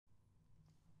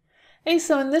Hey,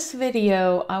 so in this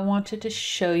video, I wanted to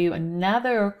show you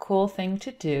another cool thing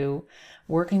to do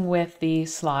working with the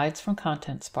slides from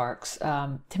Content Sparks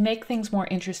to make things more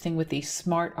interesting with these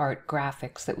smart art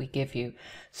graphics that we give you.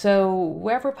 So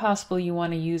wherever possible, you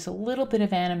want to use a little bit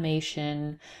of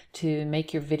animation to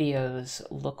make your videos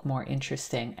look more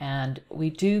interesting. And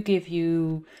we do give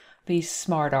you these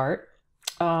smart art.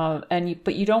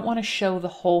 But you don't want to show the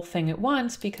whole thing at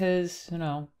once because,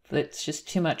 it's just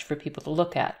too much for people to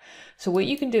look at. So what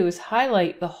you can do is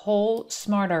highlight the whole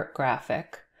smart art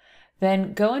graphic,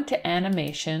 then go into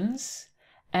animations,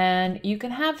 and you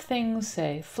can have things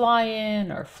say fly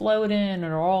in or float in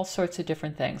or all sorts of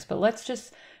different things. But let's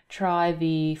just try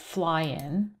the fly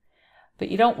in.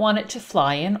 But you don't want it to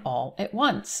fly in all at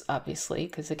once, obviously,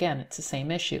 because again, it's the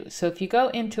same issue. So if you go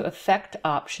into Effect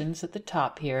Options at the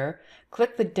top here,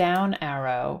 click the down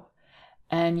arrow,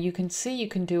 and you can see you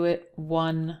can do it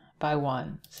one by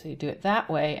one. So you do it that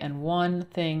way, and one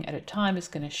thing at a time is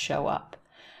going to show up.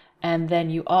 And then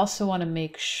you also want to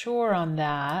make sure on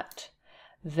that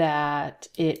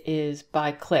it is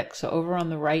by click. So over on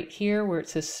the right here where it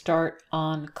says Start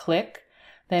on Click,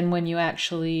 then when you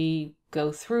actually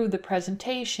go through the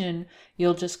presentation,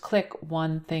 you'll just click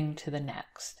one thing to the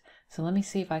next. So let me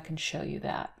see if I can show you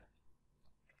that.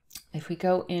 If we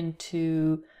go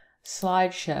into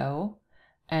slideshow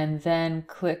and then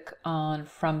click on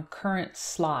from current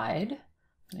slide,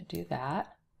 I'm going to do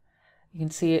that. You can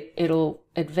see it'll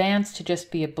advance to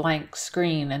just be a blank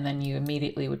screen, and then you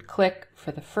immediately would click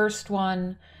for the first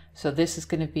one. So this is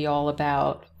going to be all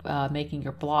about making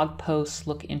your blog posts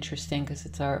look interesting because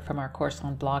it's from our course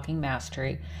on blogging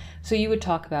mastery. So you would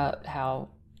talk about how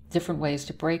different ways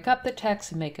to break up the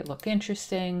text and make it look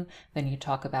interesting. Then you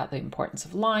talk about the importance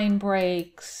of line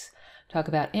breaks, talk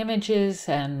about images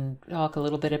and talk a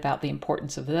little bit about the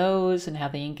importance of those and how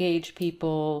they engage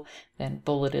people, then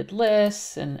bulleted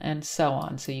lists and so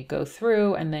on. So you go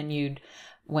through, and then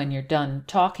when you're done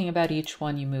talking about each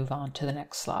one, you move on to the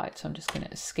next slide. So I'm just going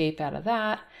to escape out of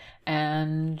that.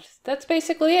 And that's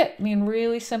basically it. I mean,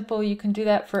 really simple. You can do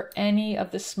that for any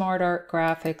of the smart art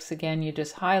graphics. Again, you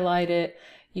just highlight it.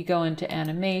 You go into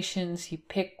animations. You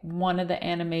pick one of the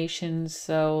animations.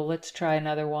 So let's try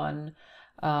another one.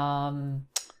 You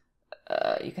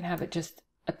can have it just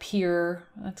appear.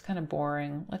 That's kind of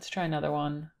boring. Let's try another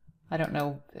one. I don't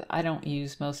know. I don't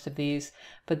use most of these,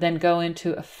 but then go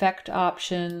into Effect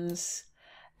Options,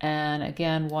 and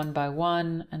again, one by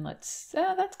one, and that's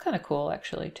kind of cool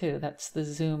actually too. That's the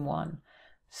zoom one.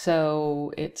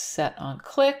 So it's set on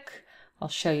click. I'll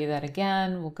show you that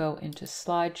again. We'll go into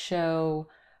slideshow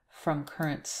from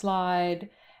current slide,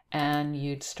 and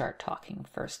you'd start talking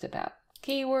first about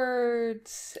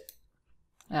keywords.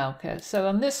 Okay, so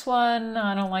on this one,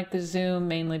 I don't like the zoom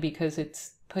mainly because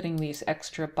it's putting these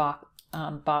extra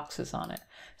boxes on it.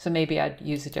 So maybe I'd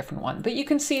use a different one. But you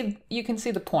can see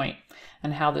the point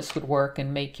and how this would work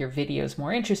and make your videos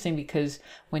more interesting, because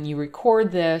when you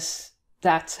record this,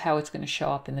 that's how it's going to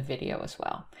show up in the video as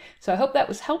well. So I hope that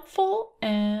was helpful,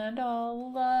 and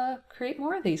I'll create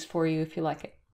more of these for you if you like it.